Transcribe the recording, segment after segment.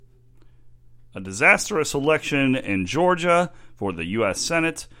a disastrous election in Georgia for the U.S.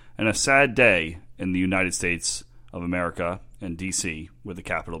 Senate, and a sad day in the United States of America and D.C. with the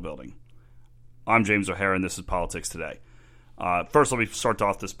Capitol building. I'm James O'Hara, and this is Politics Today. First, let me start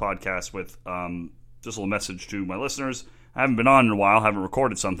off this podcast with just a little message to my listeners. I haven't been on in a while, haven't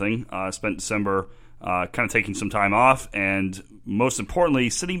recorded something. I spent December kind of taking some time off, and most importantly,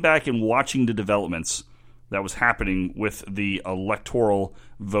 sitting back and watching the developments that was happening with the electoral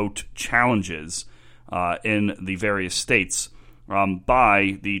vote challenges in the various states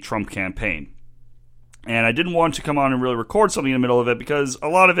by the Trump campaign. And I didn't want to come on and really record something in the middle of it because a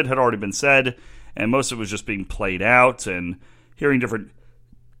lot of it had already been said, and most of it was just being played out and hearing different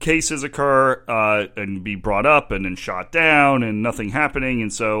cases occur and be brought up and then shot down and nothing happening.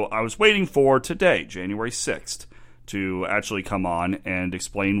 And so I was waiting for today, January 6th, to actually come on and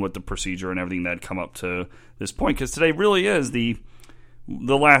explain what the procedure and everything that had come up to this point, because today really is the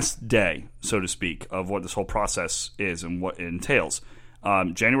last day, so to speak, of what this whole process is and what it entails.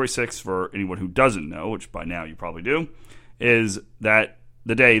 January 6th, for anyone who doesn't know, which by now you probably do, is that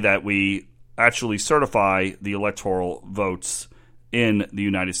the day that we actually certify the electoral votes in the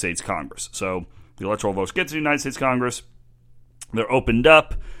United States Congress. So the electoral votes get to the United States Congress, they're opened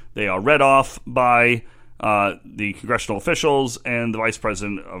up, they are read off by the congressional officials, and the vice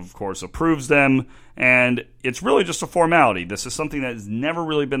president, of course, approves them, and it's really just a formality. This is something that has never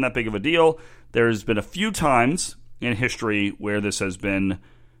really been that big of a deal. There's been a few times in history where this has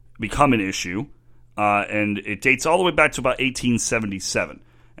become an issue, and it dates all the way back to about 1877.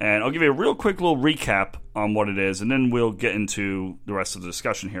 And I'll give you a real quick little recap on what it is, and then we'll get into the rest of the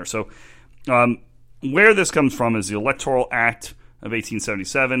discussion here. So where this comes from is the Electoral Act of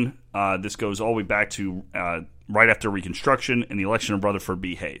 1877. This goes all the way back to right after Reconstruction and the election of Rutherford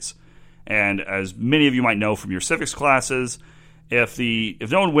B. Hayes. And as many of you might know from your civics classes, if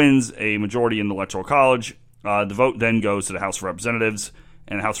no one wins a majority in the Electoral College, the vote then goes to the House of Representatives,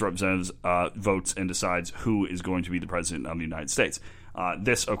 and the House of Representatives votes and decides who is going to be the President of the United States.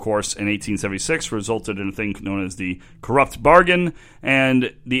 This, of course, in 1876 resulted in a thing known as the corrupt bargain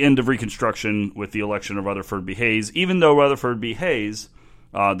and the end of Reconstruction with the election of Rutherford B. Hayes, even though Rutherford B. Hayes,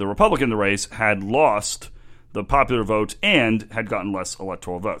 the Republican in the race, had lost the popular vote and had gotten less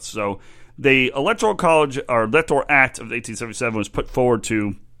electoral votes. So the Electoral College, or Electoral Act of 1877 was put forward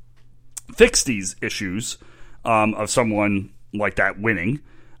to fix these issues of someone like that winning.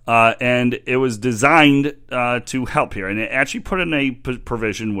 And it was designed to help here. And it actually put in a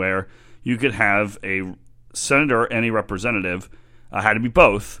provision where you could have a senator and a representative, had to be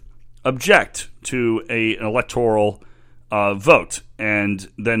both, object to an electoral vote and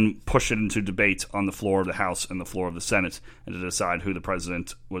then push it into debate on the floor of the House and the floor of the Senate and to decide who the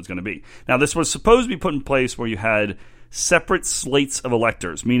president was going to be. Now, this was supposed to be put in place where you had separate slates of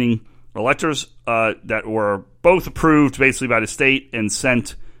electors, meaning electors that were both approved basically by the state and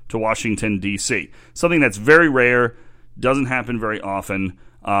sent to Washington, D.C. Something that's very rare, doesn't happen very often,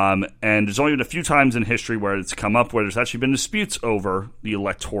 and there's only been a few times in history where it's come up where there's actually been disputes over the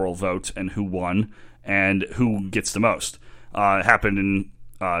electoral vote and who won and who gets the most. It happened in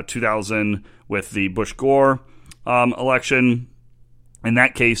 2000 with the Bush-Gore election. In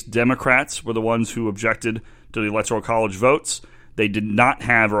that case, Democrats were the ones who objected to the Electoral College votes. They did not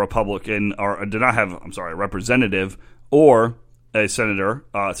have a representative or a senator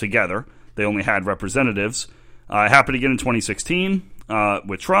together. They only had representatives. It happened again in 2016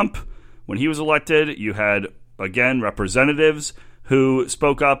 with Trump. When he was elected, you had, again, representatives who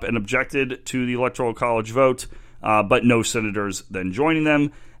spoke up and objected to the Electoral College vote, but no senators then joining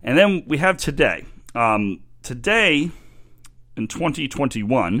them. And then we have today. Today, in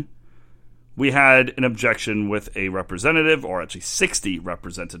 2021, we had an objection with a representative, or actually 60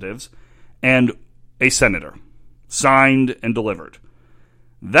 representatives, and a senator, signed and delivered.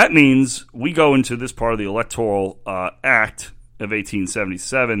 That means we go into this part of the Electoral Act of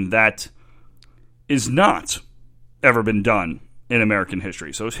 1877 that is not ever been done in American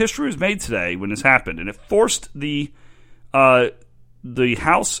history. So history was made today when this happened, and it forced the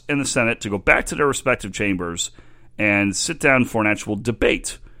House and the Senate to go back to their respective chambers and sit down for an actual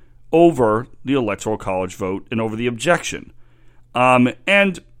debate over the Electoral College vote and over the objection.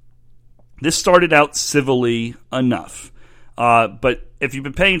 And this started out civilly enough. But if you've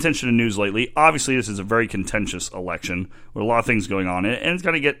been paying attention to news lately, obviously this is a very contentious election with a lot of things going on. And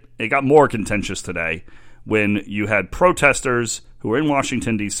it got more contentious today when you had protesters who were in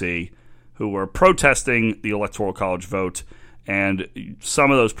Washington, D.C., who were protesting the Electoral College vote. And some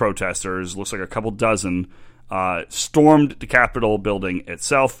of those protesters, looks like a couple dozen, stormed the Capitol building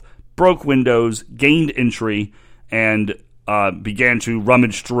itself, broke windows, gained entry, and began to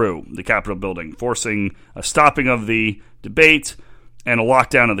rummage through the Capitol building, forcing a stopping of the debate and a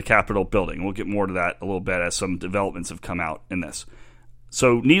lockdown of the Capitol building. We'll get more to that a little bit as some developments have come out in this.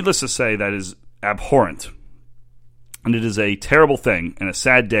 So needless to say, that is abhorrent. And it is a terrible thing and a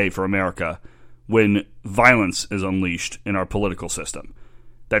sad day for America when violence is unleashed in our political system.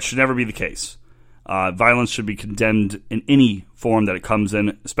 That should never be the case. Violence should be condemned in any form that it comes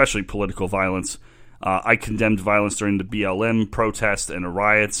in, especially political violence. I condemned violence during the BLM protest and the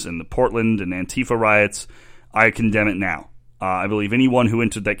riots and the Portland and Antifa riots. I condemn it now. I believe anyone who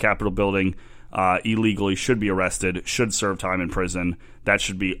entered that Capitol building illegally should be arrested, should serve time in prison. That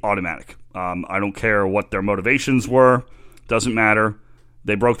should be automatic. I don't care what their motivations were. Doesn't matter.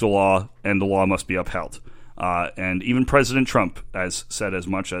 They broke the law, and the law must be upheld. And even President Trump has said as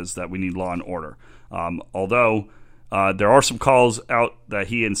much as that we need law and order. Although there are some calls out that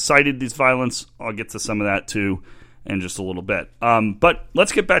he incited this violence. I'll get to some of that, too, in just a little bit. But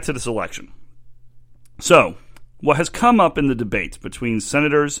let's get back to this election. So, what has come up in the debate between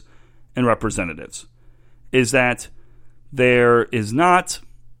senators and representatives is that there is not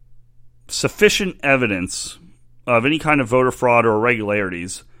sufficient evidence of any kind of voter fraud or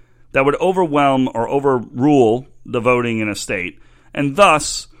irregularities that would overwhelm or overrule the voting in a state, and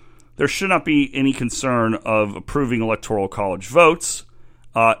thus there should not be any concern of approving Electoral College votes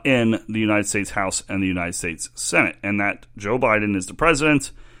in the United States House and the United States Senate, and that Joe Biden is the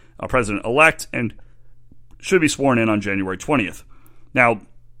president-elect, and should be sworn in on January 20th. Now,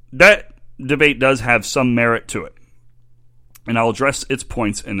 that debate does have some merit to it, and I'll address its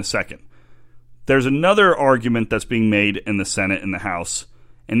points in a second. There's another argument that's being made in the Senate and the House,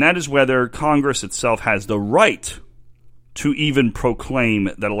 and that is whether Congress itself has the right to even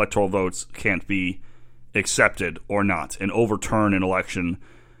proclaim that electoral votes can't be accepted or not, and overturn an election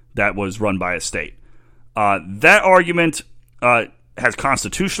that was run by a state. That argument has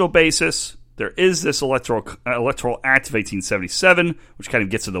constitutional basis. There is this Electoral Act of 1877, which kind of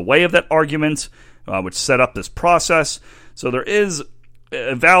gets in the way of that argument, which set up this process. So there is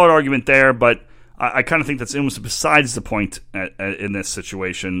a valid argument there, but I kind of think that's almost besides the point in this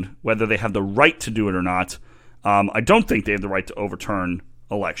situation, whether they have the right to do it or not. I don't think they have the right to overturn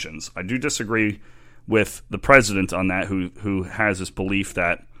elections. I do disagree with the president on that, who has this belief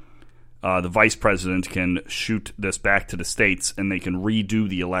that the vice president can shoot this back to the states and they can redo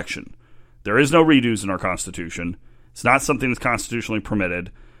the election. There is no redos in our Constitution. It's not something that's constitutionally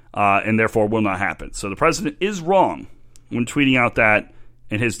permitted, and therefore will not happen. So the president is wrong when tweeting out that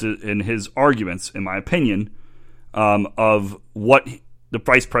in his arguments, in my opinion, of what the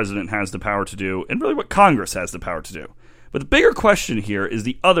vice president has the power to do, and really what Congress has the power to do. But the bigger question here is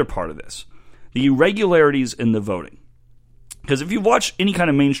the other part of this, the irregularities in the voting. Because if you watch any kind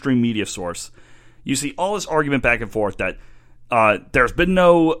of mainstream media source, you see all this argument back and forth that there's been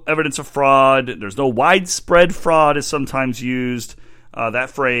no evidence of fraud, there's no widespread fraud is sometimes used, that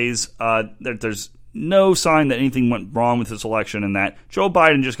phrase, there's no sign that anything went wrong with this election, and that Joe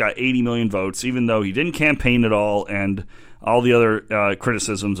Biden just got 80 million votes, even though he didn't campaign at all, and all the other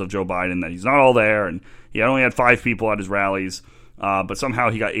criticisms of Joe Biden, that he's not all there, and he only had 5 people at his rallies, but somehow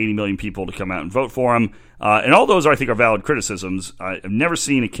he got 80 million people to come out and vote for him. And all those, I think, are valid criticisms. I've never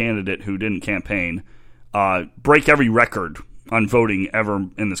seen a candidate who didn't campaign break every record on voting ever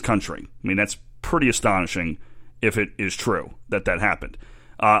in this country. I mean, that's pretty astonishing if it is true that happened.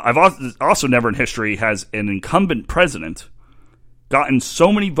 I've also never in history has an incumbent president gotten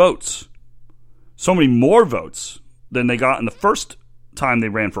so many votes, so many more votes than they got in the first time they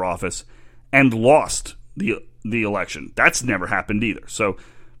ran for office and lost the election. That's never happened either. So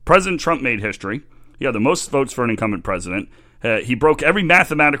President Trump made history. He had the most votes for an incumbent president. He broke every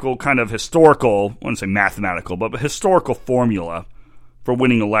mathematical kind of historical, I wouldn't say mathematical, but historical formula for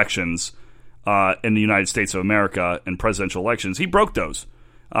winning elections in the United States of America and presidential elections. He broke those.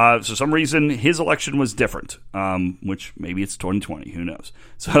 For some reason, his election was different, which maybe it's 2020, who knows.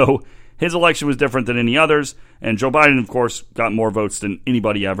 So his election was different than any others, and Joe Biden, of course, got more votes than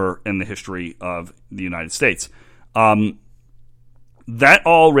anybody ever in the history of the United States. That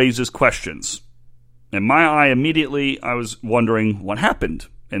all raises questions. In my eye, immediately, I was wondering what happened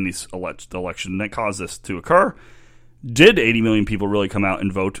in this election that caused this to occur. Did 80 million people really come out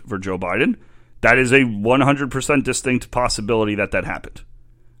and vote for Joe Biden? That is a 100% distinct possibility that happened.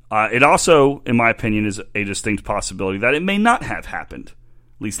 It also, in my opinion, is a distinct possibility that it may not have happened,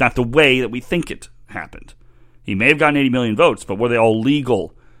 at least not the way that we think it happened. He may have gotten 80 million votes, but were they all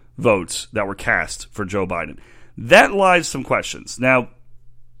legal votes that were cast for Joe Biden? That lies some questions. Now,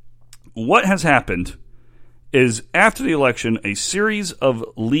 what has happened is after the election, a series of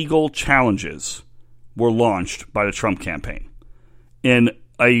legal challenges were launched by the Trump campaign in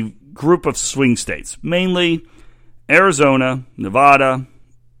a group of swing states, mainly Arizona, Nevada,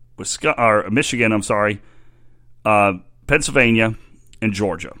 Michigan, Pennsylvania, and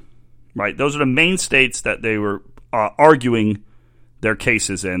Georgia. Right? Those are the main states that they were arguing their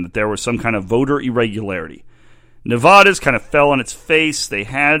cases in, that there was some kind of voter irregularity. Nevada's kind of fell on its face. They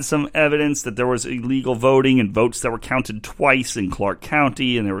had some evidence that there was illegal voting and votes that were counted twice in Clark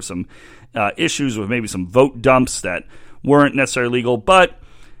County, and there were some issues with maybe some vote dumps that weren't necessarily legal. But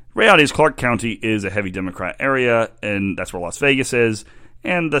reality is Clark County is a heavy Democrat area, and that's where Las Vegas is,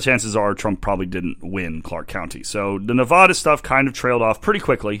 and the chances are Trump probably didn't win Clark County. So the Nevada stuff kind of trailed off pretty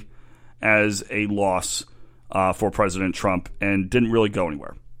quickly as a loss for President Trump and didn't really go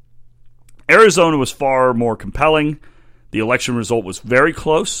anywhere. Arizona was far more compelling. The election result was very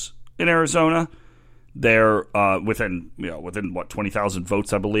close in Arizona. They're within 20,000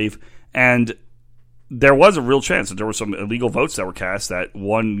 votes, I believe, and there was a real chance that there were some illegal votes that were cast that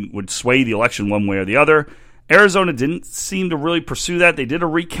one would sway the election one way or the other. Arizona didn't seem to really pursue that. They did a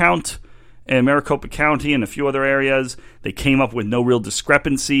recount in Maricopa County and a few other areas. They came up with no real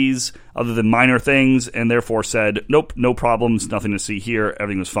discrepancies other than minor things, and therefore said, nope, no problems, nothing to see here,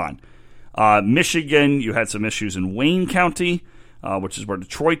 everything was fine. Michigan, you had some issues in Wayne County, which is where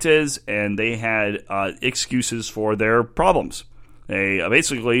Detroit is, and they had excuses for their problems. They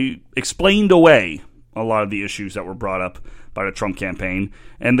basically explained away a lot of the issues that were brought up by the Trump campaign,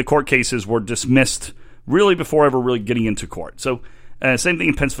 and the court cases were dismissed really before ever really getting into court. So same thing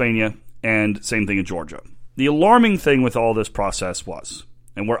in Pennsylvania and same thing in Georgia. The alarming thing with all this process was,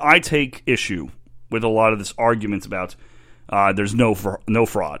 and where I take issue with a lot of this argument about there's no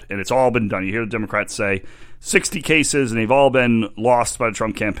fraud, and it's all been done. You hear the Democrats say 60 cases, and they've all been lost by the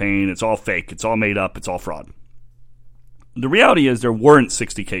Trump campaign. It's all fake. It's all made up. It's all fraud. The reality is there weren't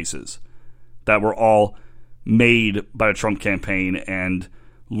 60 cases that were all made by the Trump campaign and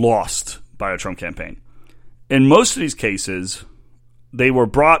lost by the Trump campaign. In most of these cases, they were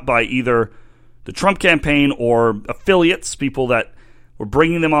brought by either the Trump campaign or affiliates, people that were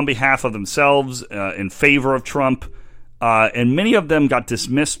bringing them on behalf of themselves in favor of Trump. And many of them got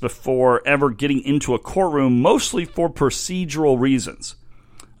dismissed before ever getting into a courtroom, mostly for procedural reasons.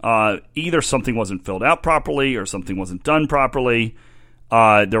 Either something wasn't filled out properly or something wasn't done properly.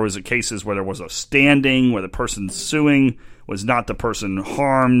 There was cases where there was a standing, where the person suing was not the person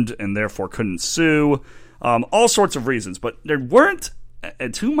harmed and therefore couldn't sue. All sorts of reasons. But there weren't,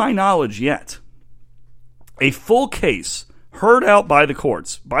 to my knowledge yet, a full case heard out by the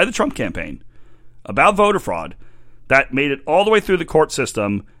courts, by the Trump campaign, about voter fraud that made it all the way through the court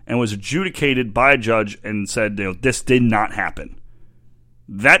system and was adjudicated by a judge and said, this did not happen.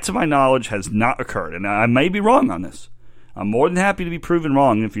 That, to my knowledge, has not occurred. And I may be wrong on this. I'm more than happy to be proven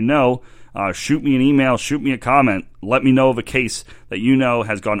wrong. If you know, shoot me an email, shoot me a comment. Let me know of a case that you know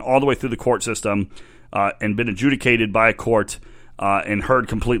has gone all the way through the court system and been adjudicated by a court and heard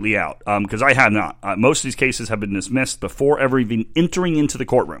completely out. Because I have not. Most of these cases have been dismissed before ever even entering into the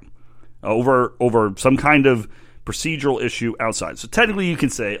courtroom over some kind of procedural issue outside. So technically you can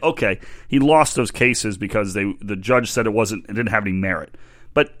say, okay, he lost those cases because the judge said it didn't have any merit.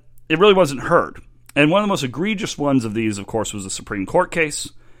 But it really wasn't heard. And one of the most egregious ones of these, of course, was the Supreme Court case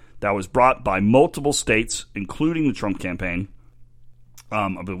that was brought by multiple states, including the Trump campaign.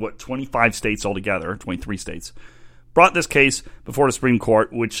 25 states altogether, 23 states, brought this case before the Supreme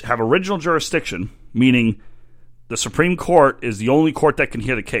Court, which have original jurisdiction, meaning the Supreme Court is the only court that can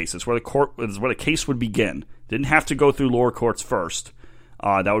hear the case. It's where the case would begin. Didn't have to go through lower courts first.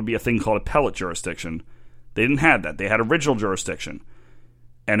 That would be a thing called appellate jurisdiction. They didn't have that. They had original jurisdiction.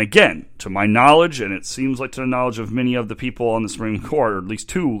 And again, to my knowledge, and it seems like to the knowledge of many of the people on the Supreme Court, or at least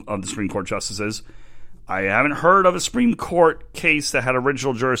two of the Supreme Court justices, I haven't heard of a Supreme Court case that had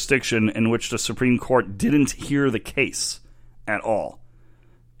original jurisdiction in which the Supreme Court didn't hear the case at all.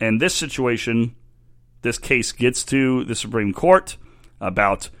 In this situation, this case gets to the Supreme Court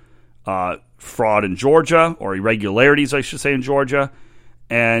about fraud in Georgia, or irregularities, I should say, in Georgia,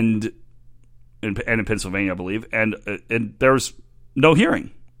 and in Pennsylvania, I believe, and there's no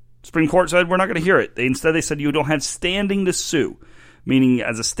hearing. Supreme Court said, we're not going to hear it. Instead, they said, you don't have standing to sue, meaning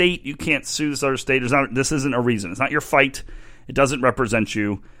as a state, you can't sue this other state. This isn't a reason. It's not your fight. It doesn't represent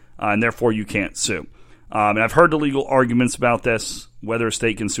you, and therefore you can't sue. And I've heard the legal arguments about this, whether a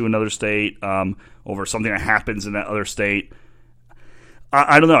state can sue another state over something that happens in that other state.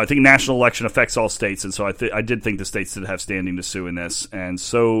 I don't know. I think national election affects all states, and so I did think the states did have standing to sue in this. And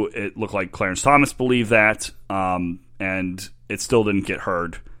so it looked like Clarence Thomas believed that, and it still didn't get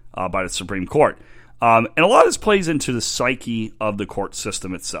heard by the Supreme Court. And a lot of this plays into the psyche of the court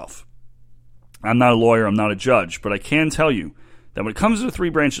system itself. I'm not a lawyer, I'm not a judge, but I can tell you that when it comes to the three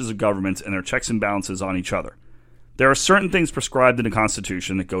branches of government and their checks and balances on each other, there are certain things prescribed in the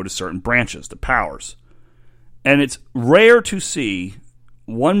Constitution that go to certain branches, the powers. And it's rare to see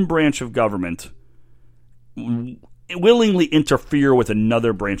one branch of government willingly interfere with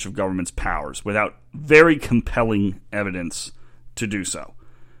another branch of government's powers without very compelling evidence to do so.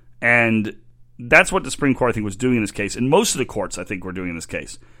 And that's what the Supreme Court, I think, was doing in this case. And most of the courts, I think, were doing in this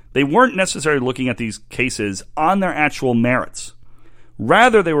case. They weren't necessarily looking at these cases on their actual merits.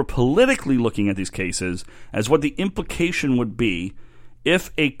 Rather, they were politically looking at these cases as what the implication would be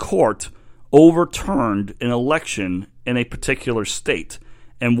if a court overturned an election in a particular state,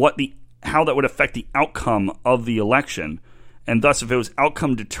 and how that would affect the outcome of the election. And thus, if it was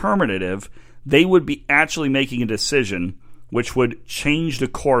outcome determinative, they would be actually making a decision which would change the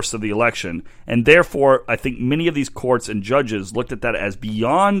course of the election. And therefore, I think many of these courts and judges looked at that as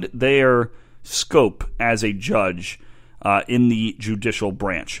beyond their scope as a judge in the judicial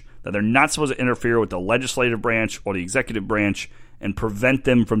branch, that they're not supposed to interfere with the legislative branch or the executive branch and prevent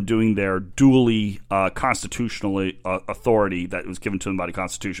them from doing their duly constitutional authority that was given to them by the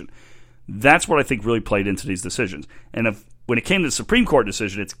Constitution. That's what I think really played into these decisions. And when it came to the Supreme Court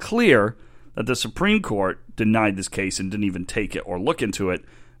decision, it's clear that the Supreme Court denied this case and didn't even take it or look into it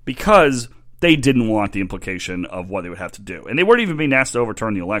because they didn't want the implication of what they would have to do. And they weren't even being asked to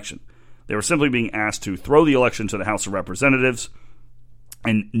overturn the election. They were simply being asked to throw the election to the House of Representatives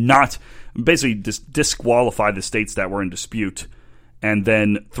and not basically disqualify the states that were in dispute and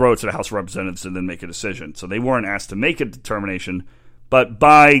then throw it to the House of Representatives and then make a decision. So they weren't asked to make a determination, but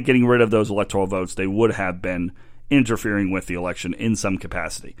by getting rid of those electoral votes, they would have been interfering with the election in some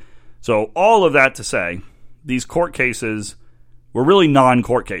capacity. So all of that to say, these court cases were really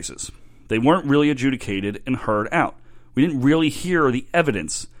non-court cases. They weren't really adjudicated and heard out. We didn't really hear the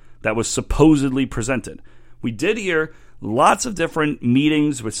evidence that was supposedly presented. We did hear lots of different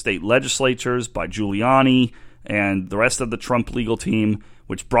meetings with state legislatures by Giuliani and the rest of the Trump legal team,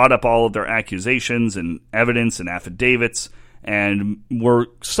 which brought up all of their accusations and evidence and affidavits and were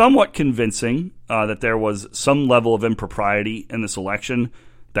somewhat convincing that there was some level of impropriety in this election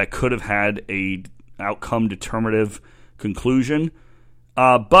that could have had a outcome determinative conclusion.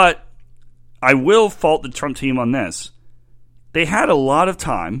 But I will fault the Trump team on this. They had a lot of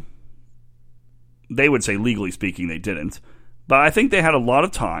time. They would say, legally speaking, they didn't. But I think they had a lot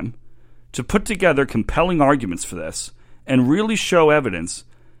of time to put together compelling arguments for this and really show evidence.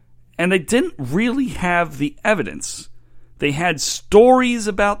 And they didn't really have the evidence. They had stories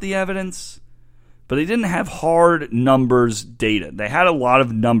about the evidence, but they didn't have hard numbers data. They had a lot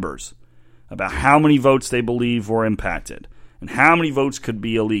of numbers about how many votes they believe were impacted and how many votes could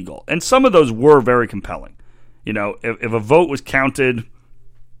be illegal. And some of those were very compelling. You know, if a vote was counted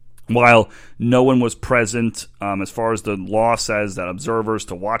while no one was present, as far as the law says that observers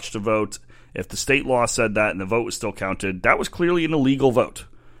to watch the vote, if the state law said that and the vote was still counted, that was clearly an illegal vote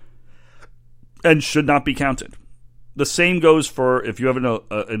and should not be counted. The same goes for if you have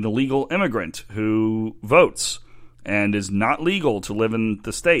an illegal immigrant who votes and is not legal to live in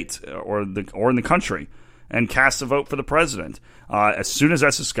the state or in the country and casts a vote for the president. As soon as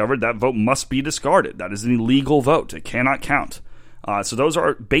that's discovered, that vote must be discarded. That is an illegal vote. It cannot count. So those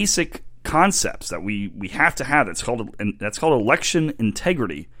are basic concepts that we have to have. That's called election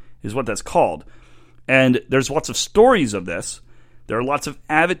integrity is what that's called. And there's lots of stories of this. There are lots of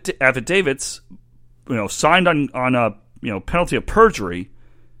affidavits signed on a penalty of perjury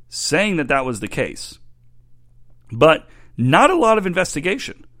saying that was the case. But not a lot of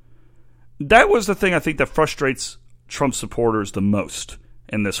investigation. That was the thing I think that frustrates Trump supporters the most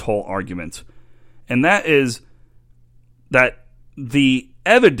in this whole argument. And that is that the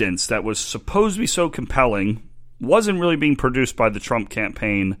evidence that was supposed to be so compelling wasn't really being produced by the Trump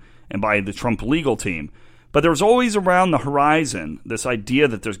campaign and by the Trump legal team. But there was always around the horizon this idea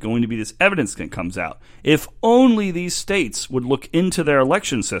that there's going to be this evidence that comes out. If only these states would look into their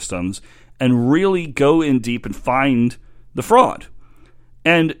election systems and really go in deep and find the fraud.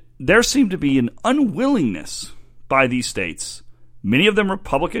 And there seemed to be an unwillingness by these states, many of them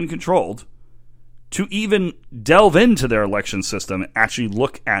Republican-controlled, to even delve into their election system and actually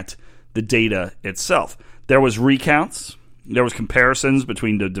look at the data itself. There was recounts. There was comparisons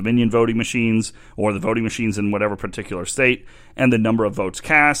between the Dominion voting machines or the voting machines in whatever particular state and the number of votes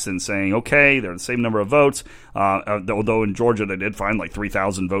cast and saying, okay, they're the same number of votes, although in Georgia they did find like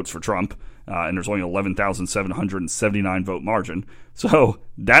 3,000 votes for Trump, and there's only 11,779 vote margin. So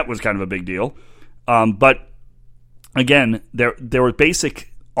that was kind of a big deal. But again, there were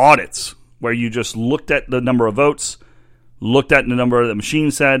basic audits where you just looked at the number of votes, looked at the number the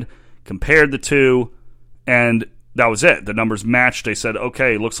machine said, compared the two, and that was it. The numbers matched. They said,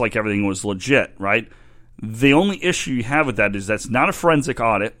 okay, looks like everything was legit, right? The only issue you have with that is that's not a forensic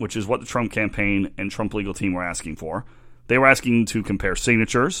audit, which is what the Trump campaign and Trump legal team were asking for. They were asking to compare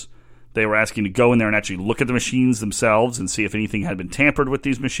signatures. They were asking to go in there and actually look at the machines themselves and see if anything had been tampered with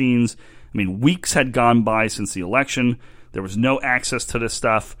these machines. I mean, weeks had gone by since the election. There was no access to this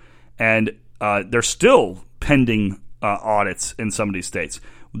stuff, and they're still pending audits in some of these states.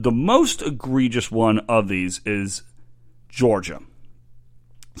 The most egregious one of these is Georgia.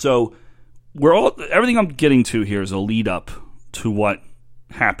 So everything I'm getting to here is a lead up to what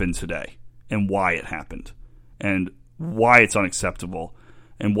happened today and why it happened and why it's unacceptable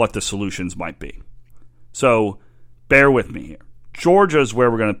and what the solutions might be. So bear with me here. Georgia is where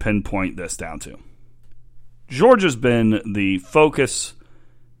we're going to pinpoint this down to. Georgia's been the focus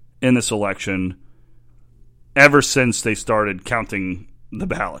in this election ever since they started counting the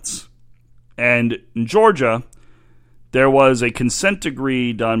ballots. And in Georgia, there was a consent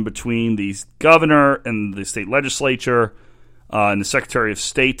decree done between the governor and the state legislature and the Secretary of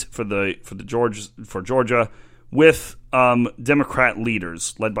State for Georgia with Democrat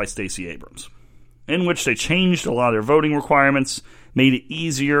leaders led by Stacey Abrams, in which they changed a lot of their voting requirements, made it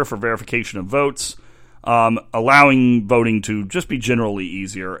easier for verification of votes, allowing voting to just be generally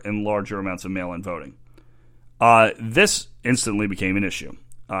easier and larger amounts of mail-in voting. This instantly became an issue,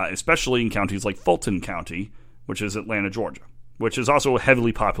 especially in counties like Fulton County, which is Atlanta, Georgia, which is also a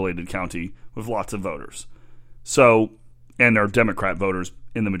heavily populated county with lots of voters. So, and there are Democrat voters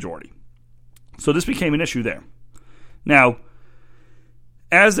in the majority. So this became an issue there. Now,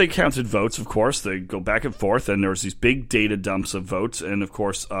 as they counted votes, of course, they go back and forth, and there's these big data dumps of votes, and of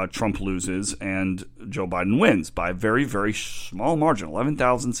course, Trump loses, and Joe Biden wins by a very, very small margin,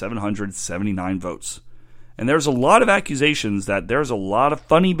 11,779 votes. And there's a lot of accusations that there's a lot of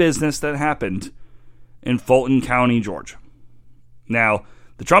funny business that happened in Fulton County, Georgia. Now,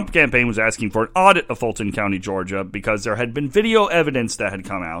 the Trump campaign was asking for an audit of Fulton County, Georgia, because there had been video evidence that had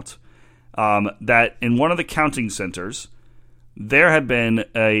come out that in one of the counting centers, there had been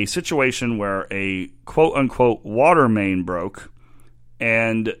a situation where a quote-unquote water main broke,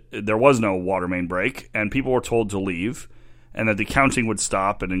 and there was no water main break, and people were told to leave, and that the counting would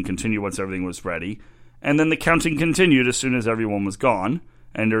stop and then continue once everything was ready. And then the counting continued as soon as everyone was gone.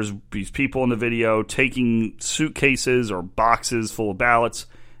 And there's these people in the video taking suitcases or boxes full of ballots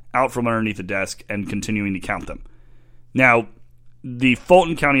out from underneath the desk and continuing to count them. Now, the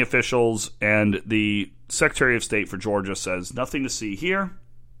Fulton County officials and the Secretary of State for Georgia says nothing to see here.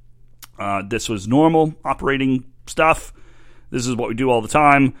 This was normal operating stuff. This is what we do all the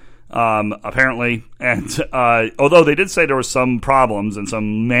time, apparently. And although they did say there were some problems and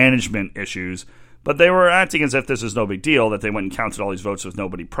some management issues, but they were acting as if this is no big deal, that they went and counted all these votes with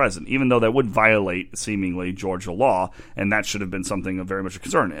nobody present, even though that would violate, seemingly, Georgia law, and that should have been something of very much a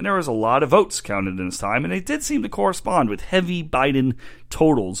concern. And there was a lot of votes counted in this time, and they did seem to correspond with heavy Biden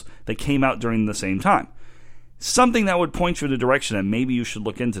totals that came out during the same time. Something that would point you in the direction that maybe you should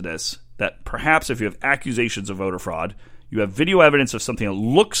look into this, that perhaps if you have accusations of voter fraud, you have video evidence of something that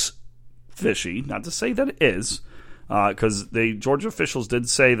looks fishy, not to say that it is, because the Georgia officials did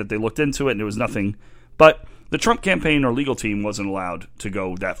say that they looked into it and there was nothing. But the Trump campaign or legal team wasn't allowed to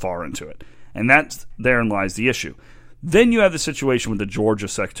go that far into it. And therein lies the issue. Then you have the situation with the Georgia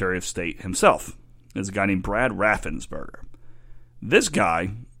Secretary of State himself. There's a guy named Brad Raffensperger. This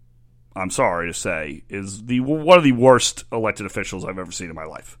guy, I'm sorry to say, is one of the worst elected officials I've ever seen in my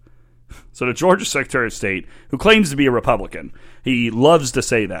life. So the Georgia Secretary of State, who claims to be a Republican, he loves to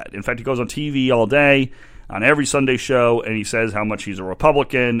say that. In fact, he goes on TV all day, on every Sunday show, and he says how much he's a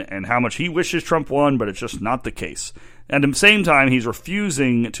Republican and how much he wishes Trump won, but it's just not the case. And at the same time, he's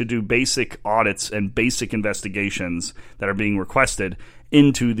refusing to do basic audits and basic investigations that are being requested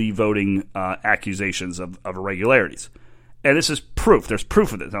into the voting accusations of irregularities. And this is proof. There's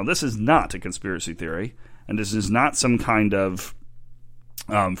proof of this. Now, this is not a conspiracy theory, and this is not some kind of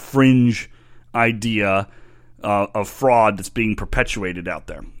fringe idea of fraud that's being perpetuated out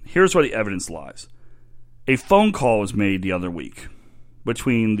there. Here's where the evidence lies. A phone call was made the other week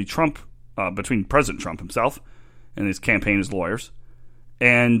between between President Trump himself and his campaign, his lawyers,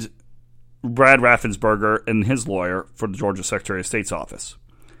 and Brad Raffensperger and his lawyer for the Georgia Secretary of State's office.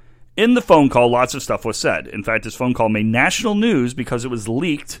 In the phone call, lots of stuff was said. In fact, this phone call made national news because it was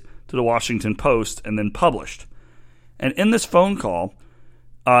leaked to the Washington Post and then published. And in this phone call,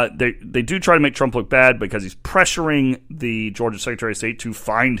 they do try to make Trump look bad because he's pressuring the Georgia Secretary of State to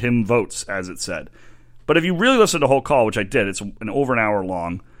find him votes, as it said. But if you really listen to the whole call, which I did, it's over an hour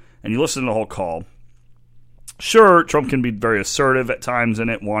long, and you listen to the whole call, Sure, Trump can be very assertive at times in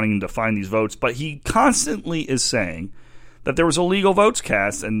it, wanting to find these votes, but he constantly is saying that there was illegal votes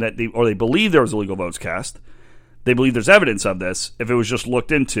cast, and that they believe there was illegal votes cast. They believe there's evidence of this if it was just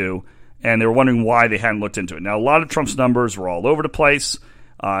looked into, and they were wondering why they hadn't looked into it. Now, a lot of Trump's numbers were all over the place.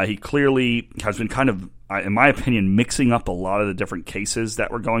 He clearly has been kind of, in my opinion, mixing up a lot of the different cases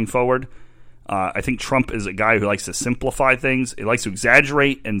that were going forward. I think Trump is a guy who likes to simplify things. He likes to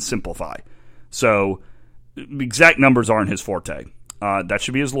exaggerate and simplify. So exact numbers aren't his forte. That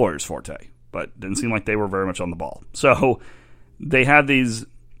should be his lawyer's forte, but didn't seem like they were very much on the ball. So they had these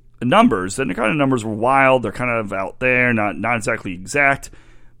numbers, and the kind of numbers were wild. They're kind of out there, not exactly exact.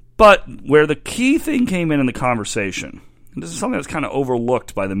 But where the key thing came in the conversation, and this is something that's kind of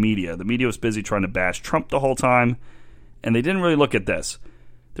overlooked by the media. The media was busy trying to bash Trump the whole time, and they didn't really look at this.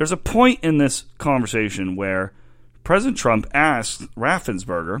 There's a point in this conversation where President Trump asked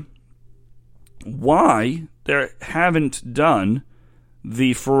Raffensperger why they haven't done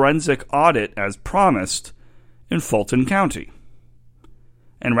the forensic audit as promised in Fulton County.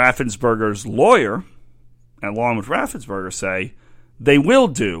 And Raffensperger's lawyer, along with Raffensperger, say they will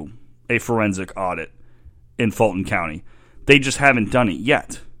do a forensic audit in Fulton County. They just haven't done it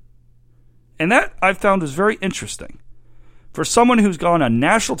yet. And that I found is very interesting. For someone who's gone on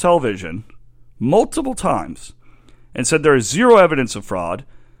national television multiple times and said there is zero evidence of fraud,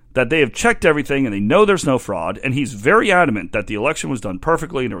 that they have checked everything and they know there's no fraud, and he's very adamant that the election was done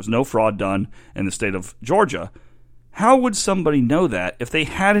perfectly and there was no fraud done in the state of Georgia, how would somebody know that if they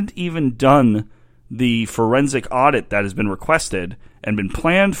hadn't even done the forensic audit that has been requested and been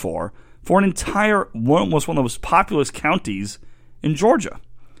planned for an entire, almost one of the most populous counties in Georgia?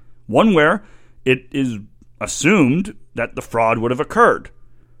 One where it is assumed that the fraud would have occurred.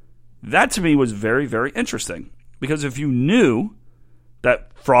 That to me was very, very interesting, because if you knew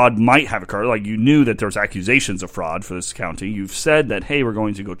that fraud might have occurred, like you knew that there's accusations of fraud for this county, you've said that, hey, we're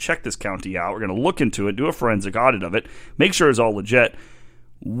going to go check this county out, we're going to look into it, do a forensic audit of it, make sure it's all legit,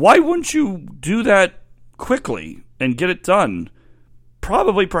 why wouldn't you do that quickly and get it done?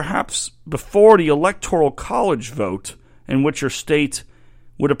 Probably perhaps before the Electoral College vote, in which your state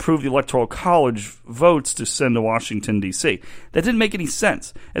would approve the Electoral College votes to send to Washington, D.C. That didn't make any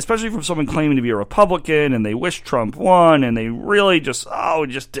sense, especially from someone claiming to be a Republican, and they wish Trump won, and they really just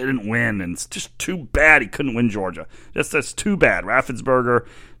didn't win, and it's just too bad he couldn't win Georgia. That's too bad. Raffensperger,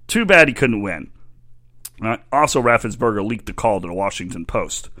 too bad he couldn't win. Also, Raffensperger leaked the call to the Washington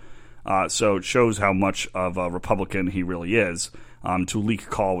Post, so it shows how much of a Republican he really is, to leak a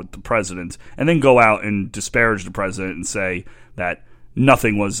call with the president, and then go out and disparage the president and say that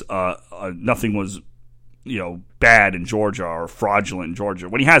nothing was bad in Georgia or fraudulent in Georgia,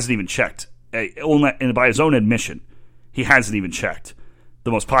 when he hasn't even checked. And by his own admission, he hasn't even checked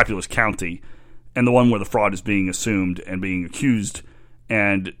the most populous county and the one where the fraud is being assumed and being accused,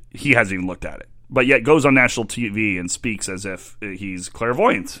 and he hasn't even looked at it. But yet goes on national TV and speaks as if he's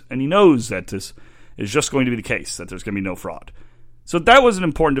clairvoyant, and he knows that this is just going to be the case, that there's going to be no fraud. So that was an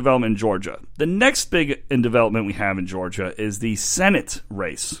important development in Georgia. The next big development we have in Georgia is the Senate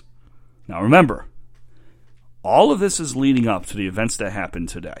race. Now remember, all of this is leading up to the events that happened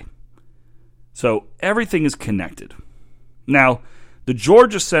today. So everything is connected. Now, the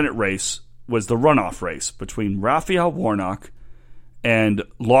Georgia Senate race was the runoff race between Raphael Warnock and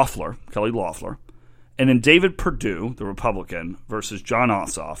Kelly Loeffler, and then David Perdue, the Republican, versus Jon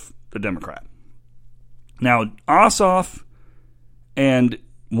Ossoff, the Democrat. Now, Ossoff and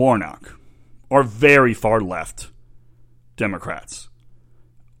Warnock are very far left Democrats.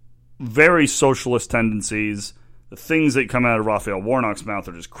 Very socialist tendencies. The things that come out of Raphael Warnock's mouth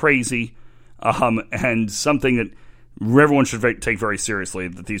are just crazy, and something that everyone should take very seriously,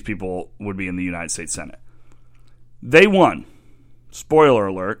 that these people would be in the United States Senate. They won. Spoiler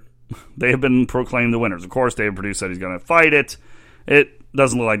alert. They have been proclaimed the winners. Of course, David Perdue said he's going to fight it. It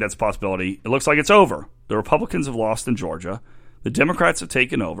doesn't look like that's a possibility. It looks like it's over. The Republicans have lost in Georgia. The Democrats have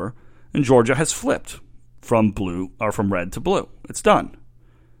taken over, and Georgia has flipped from red to blue. It's done.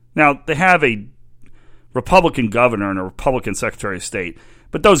 Now, they have a Republican governor and a Republican Secretary of State,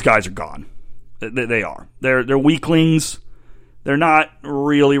 but those guys are gone. They are. They're weaklings. They're not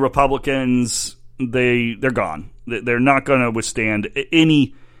really Republicans. They're gone. They're not going to withstand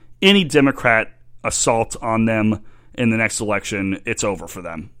any Democrat assault on them in the next election. It's over for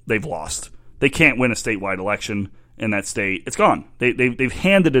them. They've lost. They can't win a statewide election in that state. It's gone. They've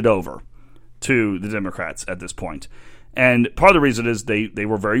handed it over to the Democrats at this point. And part of the reason is they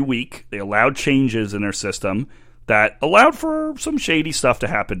were very weak. They allowed changes in their system that allowed for some shady stuff to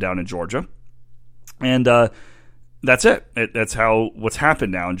happen down in Georgia. And that's it. That's what's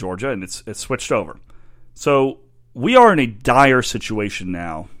happened now in Georgia, and it's switched over. So we are in a dire situation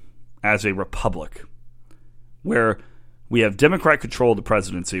now as a republic where we have Democrat control of the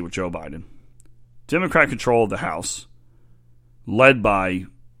presidency with Joe Biden, Democrat control of the House, led by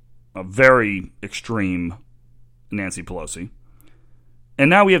a very extreme Nancy Pelosi. And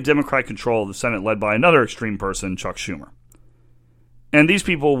now we have Democrat control of the Senate led by another extreme person, Chuck Schumer. And these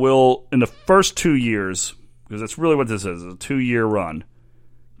people will, in the first 2 years, because that's really what this is, a 2-year run,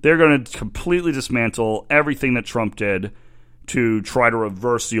 they're going to completely dismantle everything that Trump did to try to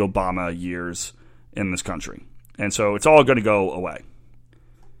reverse the Obama years in this country. And so it's all going to go away.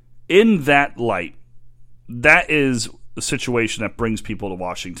 In that light, that is the situation that brings people to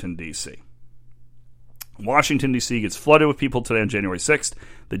Washington, D.C. Washington, D.C. gets flooded with people today on January 6th,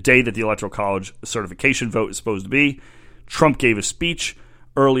 the day that the Electoral College certification vote is supposed to be. Trump gave a speech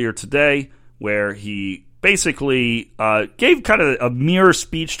earlier today where he basically gave kind of a mirror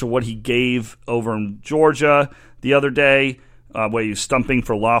speech to what he gave over in Georgia the other day, where he was stumping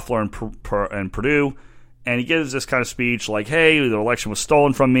for Loeffler and Purdue. And he gives this kind of speech like, hey, the election was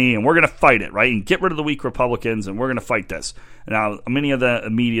stolen from me, and we're going to fight it, right? And get rid of the weak Republicans, and we're going to fight this. Now, many of the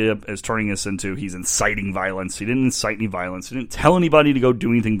media is turning this into he's inciting violence. He didn't incite any violence. He didn't tell anybody to go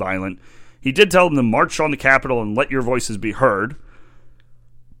do anything violent. He did tell them to march on the Capitol and let your voices be heard.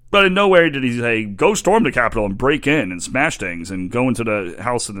 But in no way did he say, go storm the Capitol and break in and smash things and go into the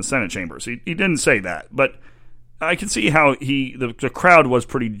House and the Senate chambers. He didn't say that. But I can see how the crowd was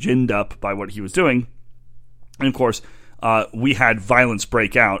pretty ginned up by what he was doing. And, of course, we had violence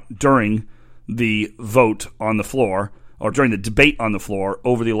break out during the vote on the floor, or during the debate on the floor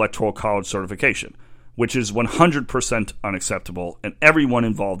over the Electoral College certification, which is 100% unacceptable, and everyone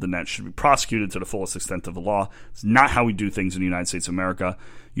involved in that should be prosecuted to the fullest extent of the law. It's not how we do things in the United States of America.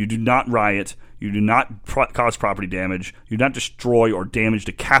 You do not riot. You do not cause property damage. You do not destroy or damage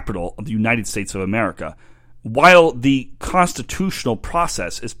the Capitol of the United States of America while the constitutional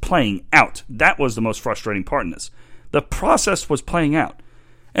process is playing out. That was the most frustrating part in this. The process was playing out.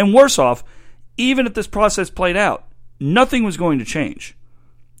 And worse off, even if this process played out, nothing was going to change.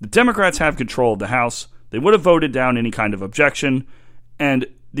 The Democrats have control of the House. They would have voted down any kind of objection, and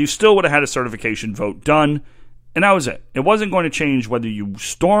you still would have had a certification vote done, and that was it. It wasn't going to change whether you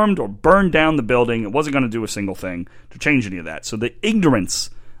stormed or burned down the building. It wasn't going to do a single thing to change any of that. So the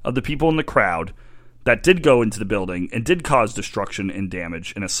ignorance of the people in the crowd that did go into the building and did cause destruction and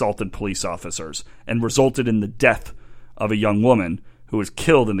damage and assaulted police officers and resulted in the death of a young woman who was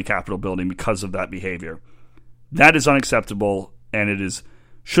killed in the Capitol building because of that behavior. That is unacceptable, and it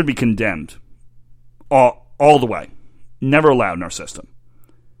should be condemned all the way. Never allowed in our system.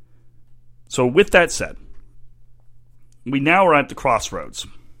 So with that said, we now are at the crossroads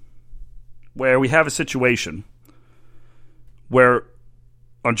where we have a situation where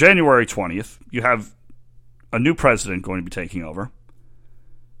on January 20th, you have a new president going to be taking over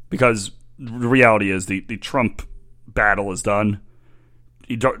because the reality is the Trump battle is done.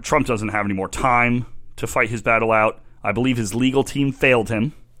 Trump doesn't have any more time to fight his battle out. I believe his legal team failed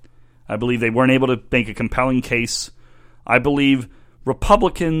him. I believe they weren't able to make a compelling case. I believe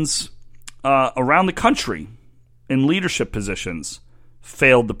Republicans around the country in leadership positions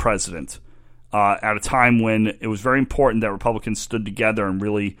failed the president at a time when it was very important that Republicans stood together and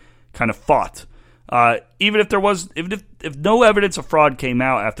really kind of fought. Even if if no evidence of fraud came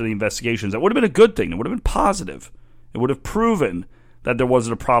out after the investigations, that would have been a good thing. It would have been positive. It would have proven that there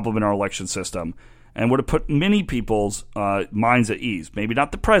wasn't a problem in our election system and would have put many people's minds at ease. Maybe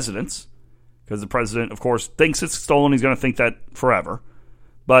not the president's, because the president, of course, thinks it's stolen. He's going to think that forever.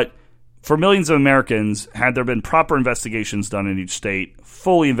 But for millions of Americans, had there been proper investigations done in each state,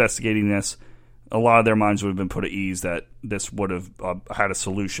 fully investigating this, a lot of their minds would have been put at ease that this would have had a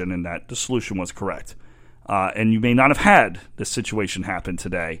solution and that the solution was correct. And you may not have had this situation happen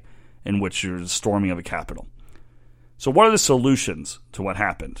today in which there's a storming of a Capitol. So what are the solutions to what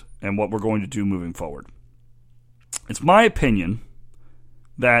happened and what we're going to do moving forward? It's my opinion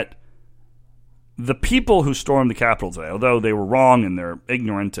that the people who stormed the Capitol today, although they were wrong and they're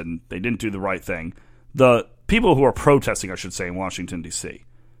ignorant and they didn't do the right thing, the people who are protesting, I should say, in Washington, D.C.,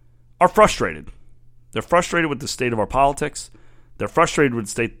 are frustrated. They're frustrated with the state of our politics. They're frustrated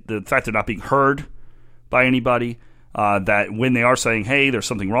with the fact they're not being heard by anybody. That when they are saying, hey, there's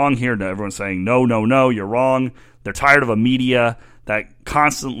something wrong here, everyone's saying, no, you're wrong. They're tired of a media that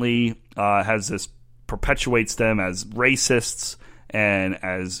constantly perpetuates them as racists and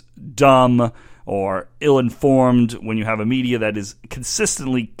as dumb or ill-informed when you have a media that is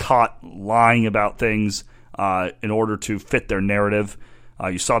consistently caught lying about things in order to fit their narrative.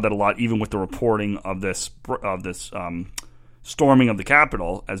 You saw that a lot even with the reporting of this storming of the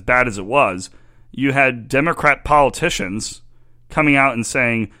Capitol. As bad as it was, you had Democrat politicians coming out and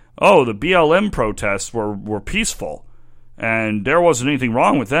saying, oh, the BLM protests were peaceful, and there wasn't anything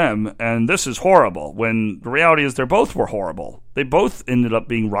wrong with them, and this is horrible, when the reality is they both were horrible. They both ended up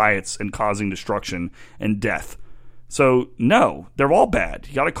being riots and causing destruction and death. So, no, they're all bad.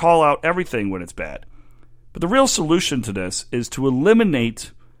 You got to call out everything when it's bad. But the real solution to this is to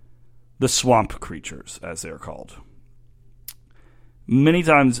eliminate the swamp creatures, as they're called. Many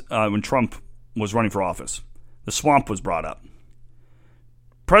times when Trump was running for office, the swamp was brought up.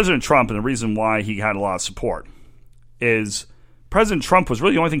 President Trump, and the reason why he had a lot of support, is President Trump was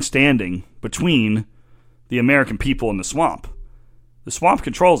really the only thing standing between the American people and the swamp. The swamp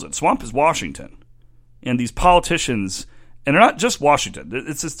controls it. The swamp is Washington. And these politicians, and they're not just Washington,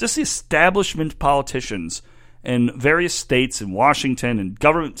 it's just the establishment politicians in various states in Washington and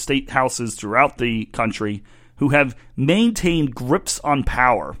government state houses throughout the country who have maintained grips on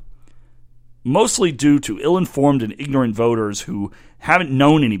power, mostly due to ill-informed and ignorant voters who haven't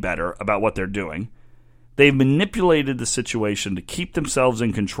known any better about what they're doing. They've manipulated the situation to keep themselves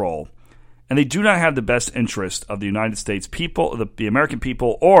in control, and they do not have the best interest of the United States people, the American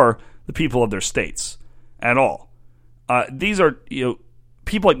people, or the people of their states at all. These are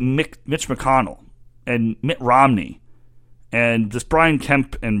people like Mitch McConnell and Mitt Romney and this Brian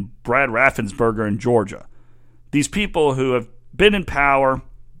Kemp and Brad Raffensperger in Georgia. These people who have been in power,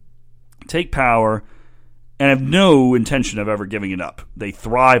 take power, and have no intention of ever giving it up. They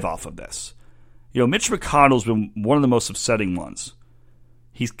thrive off of this. Mitch McConnell's been one of the most upsetting ones.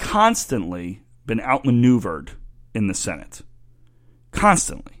 He's constantly been outmaneuvered in the Senate.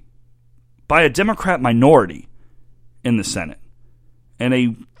 Constantly. By a Democrat minority in the Senate. And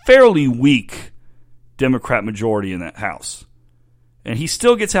a fairly weak Democrat majority in that House. And he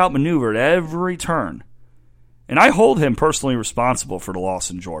still gets outmaneuvered every turn. And I hold him personally responsible for the loss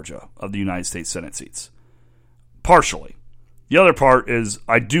in Georgia of the United States Senate seats. Partially. The other part is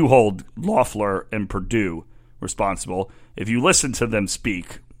I do hold Loeffler and Perdue responsible. If you listen to them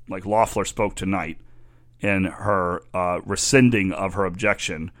speak, like Loeffler spoke tonight in her rescinding of her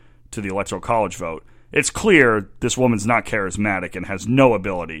objection to the Electoral College vote, it's clear this woman's not charismatic and has no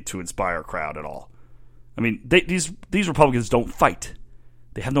ability to inspire a crowd at all. I mean, these Republicans don't fight.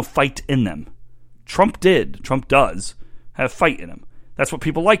 They have no fight in them. Trump does have fight in him. That's what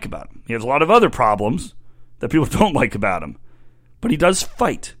people like about him. He has a lot of other problems that people don't like about him. But he does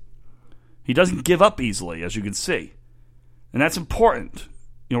fight. He doesn't give up easily, as you can see. And that's important.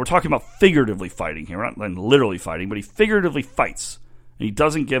 We're talking about figuratively fighting here. We're not literally fighting, but he figuratively fights. And he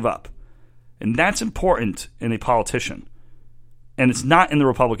doesn't give up. And that's important in a politician. And it's not in the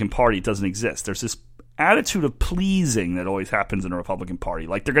Republican Party. It doesn't exist. There's this attitude of pleasing that always happens in the Republican Party.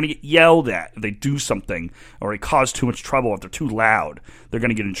 Like they're going to get yelled at if they do something or they cause too much trouble. If they're too loud, they're going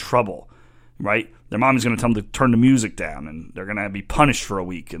to get in trouble. Right? Their mom is going to tell them to turn the music down, and they're going to be punished for a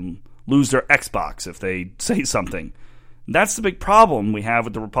week and lose their Xbox if they say something. That's the big problem we have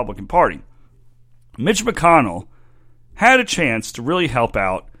with the Republican Party. Mitch McConnell had a chance to really help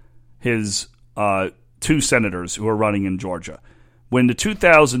out his two senators who are running in Georgia. When the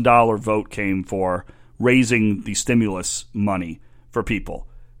 $2,000 vote came for raising the stimulus money for people,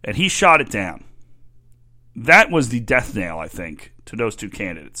 and he shot it down. That was the death nail, I think, to those two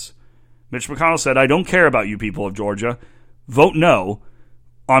candidates. Mitch McConnell said, I don't care about you people of Georgia. Vote no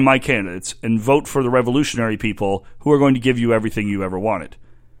on my candidates and vote for the revolutionary people who are going to give you everything you ever wanted.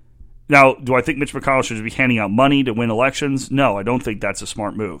 Now, do I think Mitch McConnell should be handing out money to win elections? No, I don't think that's a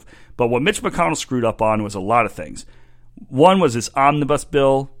smart move. But what Mitch McConnell screwed up on was a lot of things. One was this omnibus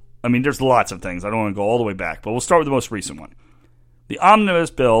bill. I mean, there's lots of things. I don't want to go all the way back, but we'll start with the most recent one. The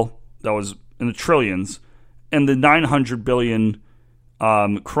omnibus bill that was in the trillions and the $900 billion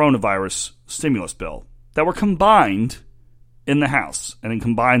coronavirus stimulus bill that were combined in the House and then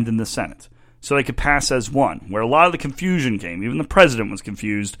combined in the Senate so they could pass as one, where a lot of the confusion came. Even the president was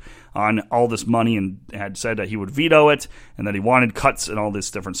confused on all this money and had said that he would veto it and that he wanted cuts in all this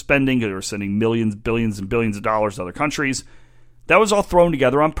different spending because they were sending millions, billions, and billions of dollars to other countries. That was all thrown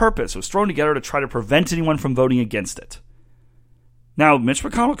together on purpose. It was thrown together to try to prevent anyone from voting against it. Now, Mitch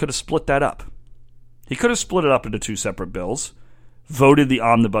McConnell could have split that up. He could have split it up into two separate bills, voted the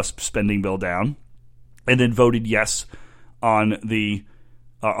omnibus spending bill down, and then voted yes on the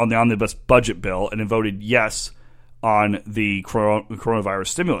omnibus budget bill, and then voted yes on the coronavirus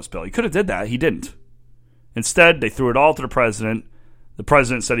stimulus bill. He could have did that. He didn't. Instead, they threw it all to the president. The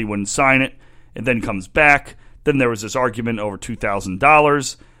president said he wouldn't sign it. It then comes back. Then there was this argument over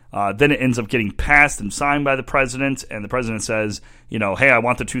 $2,000. Then it ends up getting passed and signed by the president, and the president says, hey, I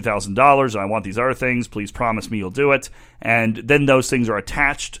want the $2,000, and I want these other things. Please promise me you'll do it. And then those things are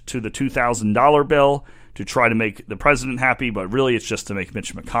attached to the $2,000 bill to try to make the president happy, but really it's just to make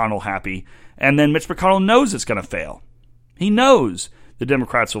Mitch McConnell happy. And then Mitch McConnell knows it's going to fail. He knows the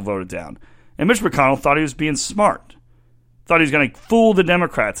Democrats will vote it down. And Mitch McConnell thought he was being smart. Thought he was going to fool the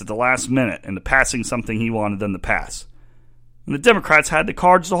Democrats at the last minute into passing something he wanted them to pass. And the Democrats had the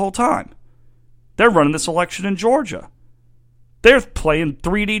cards the whole time. They're running this election in Georgia. They're playing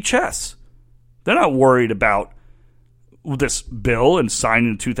 3D chess. They're not worried about this bill and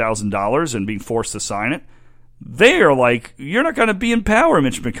signing $2,000 and being forced to sign it. They are like, you're not going to be in power,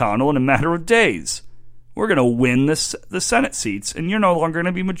 Mitch McConnell, in a matter of days. We're going to win the Senate seats, and you're no longer going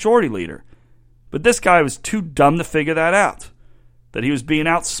to be majority leader. But this guy was too dumb to figure that out, that he was being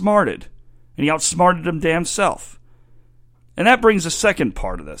outsmarted, and he outsmarted him damn self. And that brings the second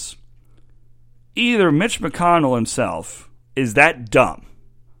part of this. Either Mitch McConnell himself is that dumb,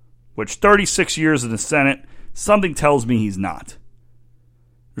 which 36 years in the Senate, something tells me he's not.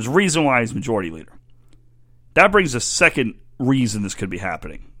 There's a reason why he's majority leader. That brings the second reason this could be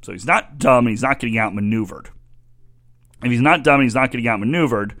happening. So he's not dumb and he's not getting outmaneuvered. If he's not dumb and he's not getting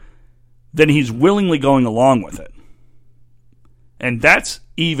outmaneuvered, then he's willingly going along with it. And that's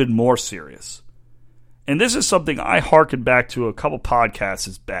even more serious. And this is something I hearkened back to a couple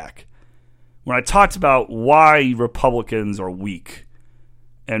podcasts back when I talked about why Republicans are weak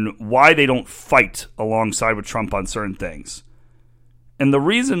and why they don't fight alongside with Trump on certain things. And the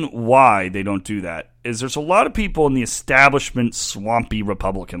reason why they don't do that is there's a lot of people in the establishment swampy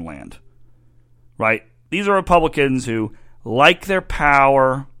Republican land, right? These are Republicans who like their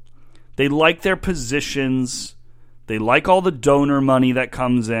power, they like their positions, they like all the donor money that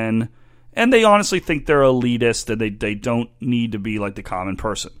comes in, and they honestly think they're elitist and they don't need to be like the common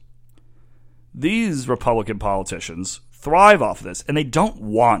person. These Republican politicians thrive off of this, and they don't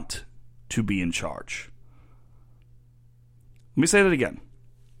want to be in charge. Let me say that again.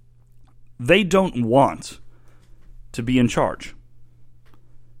 They don't want to be in charge.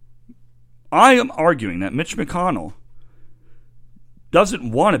 I am arguing that Mitch McConnell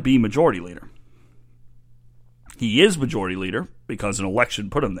doesn't want to be majority leader. He is majority leader because an election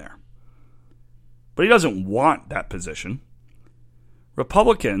put him there. But he doesn't want that position.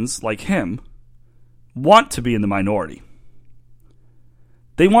 Republicans, like him, want to be in the minority.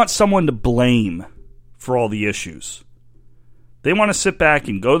 They want someone to blame for all the issues. They want to sit back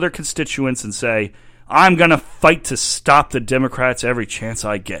and go to their constituents and say, I'm going to fight to stop the Democrats every chance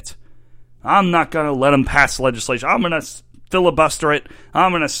I get. I'm not going to let them pass legislation. I'm going to filibuster it.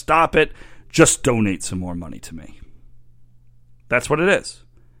 I'm going to stop it. Just donate some more money to me. That's what it is.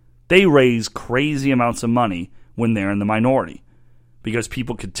 They raise crazy amounts of money when they're in the minority because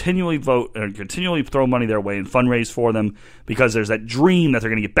people continually vote and continually throw money their way and fundraise for them because there's that dream that they're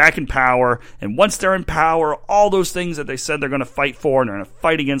going to get back in power. And once they're in power, all those things that they said they're going to fight for and they're going to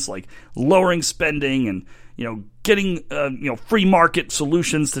fight against, like lowering spending and getting free market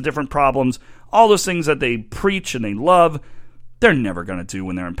solutions to different problems, all those things that they preach and they love, they're never going to do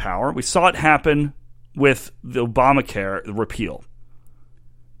when they're in power. We saw it happen with the Obamacare repeal.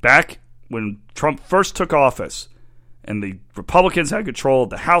 Back when Trump first took office and the Republicans had control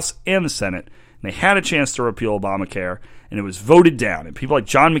of the House and the Senate, and they had a chance to repeal Obamacare, and it was voted down. And people like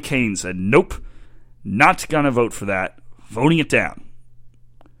John McCain said, nope, not going to vote for that, voting it down.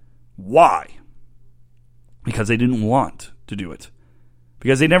 Why? Because they didn't want to do it.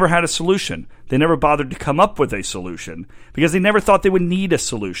 Because they never had a solution. They never bothered to come up with a solution. Because they never thought they would need a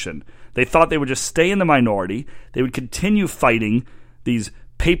solution. They thought they would just stay in the minority. They would continue fighting these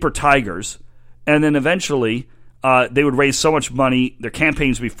paper tigers, and then eventually they would raise so much money, their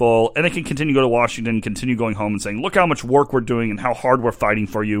campaigns would be full, and they can continue to go to Washington, continue going home and saying, look how much work we're doing and how hard we're fighting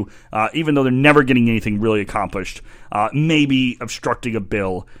for you, even though they're never getting anything really accomplished, maybe obstructing a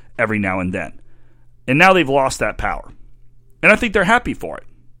bill every now and then. And now they've lost that power. And I think they're happy for it.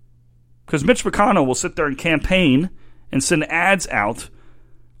 Because Mitch McConnell will sit there and campaign and send ads out,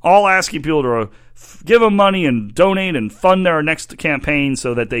 all asking people to give them money and donate and fund their next campaign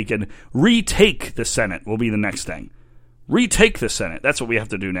so that they can retake the Senate will be the next thing. Retake the Senate. That's what we have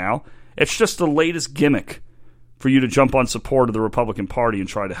to do now. It's just the latest gimmick for you to jump on support of the Republican Party and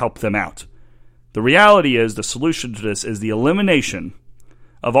try to help them out. The reality is the solution to this is the elimination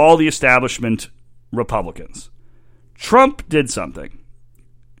of all the establishment Republicans. Trump did something.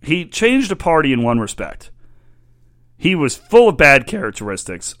 He changed the party in one respect. He was full of bad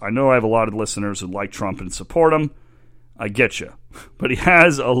characteristics. I know I have a lot of listeners who like Trump and support him. I get you. But he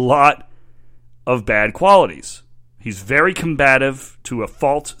has a lot of bad qualities. He's very combative to a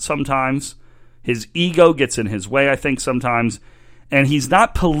fault sometimes. His ego gets in his way, I think, sometimes. And he's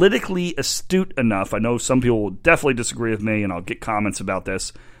not politically astute enough. I know some people will definitely disagree with me, and I'll get comments about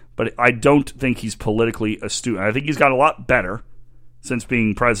this. But I don't think he's politically astute. I think he's got a lot better since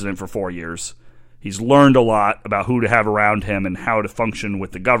being president for 4 years. He's learned a lot about who to have around him and how to function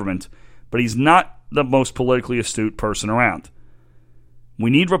with the government. But he's not the most politically astute person around. We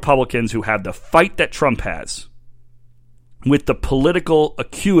need Republicans who have the fight that Trump has with the political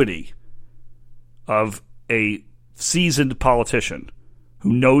acuity of a seasoned politician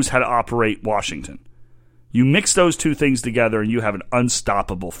who knows how to operate Washington. You mix those two things together and you have an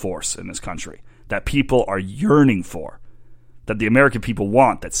unstoppable force in this country that people are yearning for, that the American people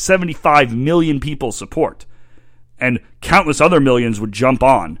want, that 75 million people support, and countless other millions would jump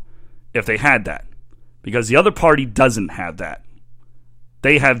on if they had that, because the other party doesn't have that.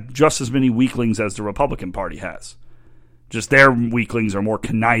 They have just as many weaklings as the Republican Party has. Just their weaklings are more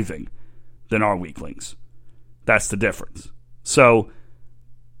conniving than our weaklings. That's the difference. So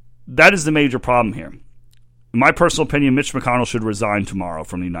that is the major problem here. In my personal opinion, Mitch McConnell should resign tomorrow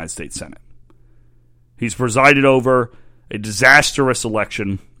from the United States Senate. He's presided over a disastrous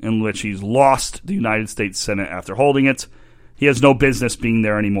election in which he's lost the United States Senate after holding it. He has no business being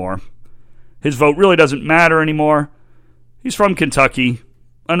there anymore. His vote really doesn't matter anymore. He's from Kentucky.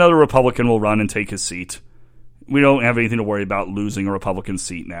 Another Republican will run and take his seat. We don't have anything to worry about losing a Republican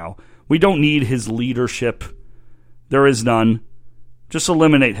seat now. We don't need his leadership. There is none. Just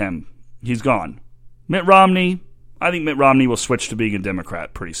eliminate him. He's gone. Mitt Romney, I think Mitt Romney will switch to being a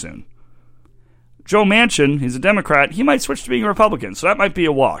Democrat pretty soon. Joe Manchin, he's a Democrat. He might switch to being a Republican, so that might be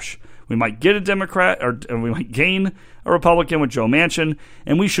a wash. We might get a Democrat, or we might gain a Republican with Joe Manchin,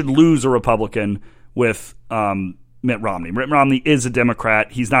 and we should lose a Republican with Mitt Romney. Mitt Romney is a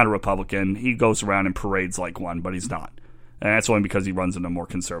Democrat. He's not a Republican. He goes around and parades like one, but he's not. And that's only because he runs in a more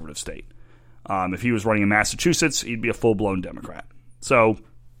conservative state. If he was running in Massachusetts, he'd be a full-blown Democrat. So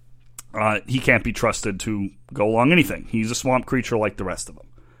he can't be trusted to go along anything. He's a swamp creature like the rest of them.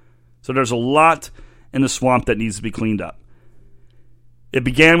 So there's a lot in the swamp that needs to be cleaned up. It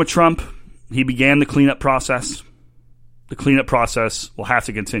began with Trump. He began the cleanup process. The cleanup process will have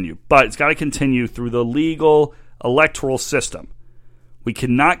to continue. But it's got to continue through the legal electoral system. We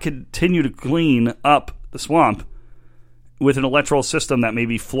cannot continue to clean up the swamp with an electoral system that may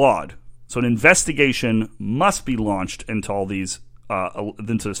be flawed. So an investigation must be launched into all these,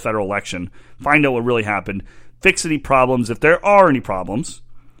 into this federal election. Find out what really happened. Fix any problems. If there are any problems,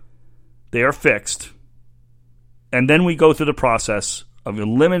 they are fixed. And then we go through the process of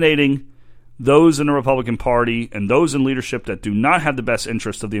eliminating those in the Republican Party and those in leadership that do not have the best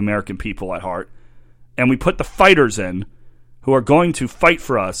interest of the American people at heart. And we put the fighters in who are going to fight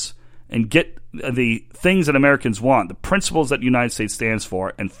for us and get the things that Americans want, the principles that the United States stands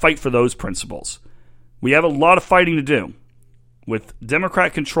for, and fight for those principles. We have a lot of fighting to do. With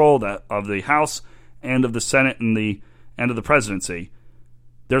Democrat control of the House and of the Senate and of the presidency,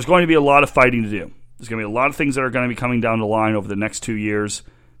 there's going to be a lot of fighting to do. There's going to be a lot of things that are going to be coming down the line over the next 2 years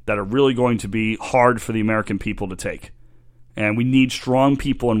that are really going to be hard for the American people to take. And we need strong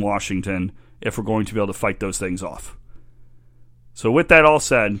people in Washington if we're going to be able to fight those things off. So with that all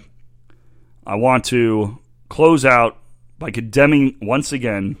said, I want to close out by condemning once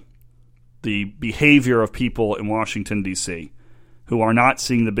again the behavior of people in Washington, D.C., who are not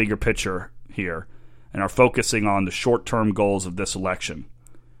seeing the bigger picture here and are focusing on the short-term goals of this election,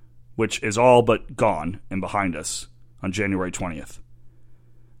 which is all but gone and behind us on January 20th.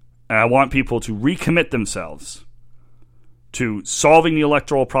 And I want people to recommit themselves to solving the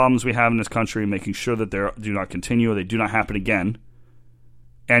electoral problems we have in this country, making sure that they do not continue, they do not happen again,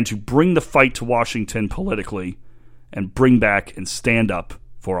 and to bring the fight to Washington politically and bring back and stand up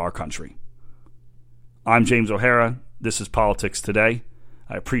for our country. I'm James O'Hara. This is Politics Today.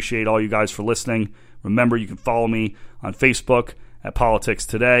 I appreciate all you guys for listening. Remember, you can follow me on Facebook at Politics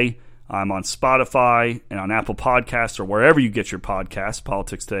Today. I'm on Spotify and on Apple Podcasts or wherever you get your podcasts,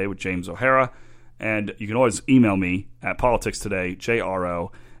 Politics Today with James O'Hara. And you can always email me at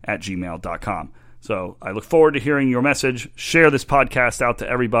politicstoday@gmail.com. So I look forward to hearing your message. Share this podcast out to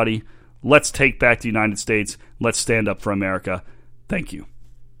everybody. Let's take back the United States. Let's stand up for America. Thank you.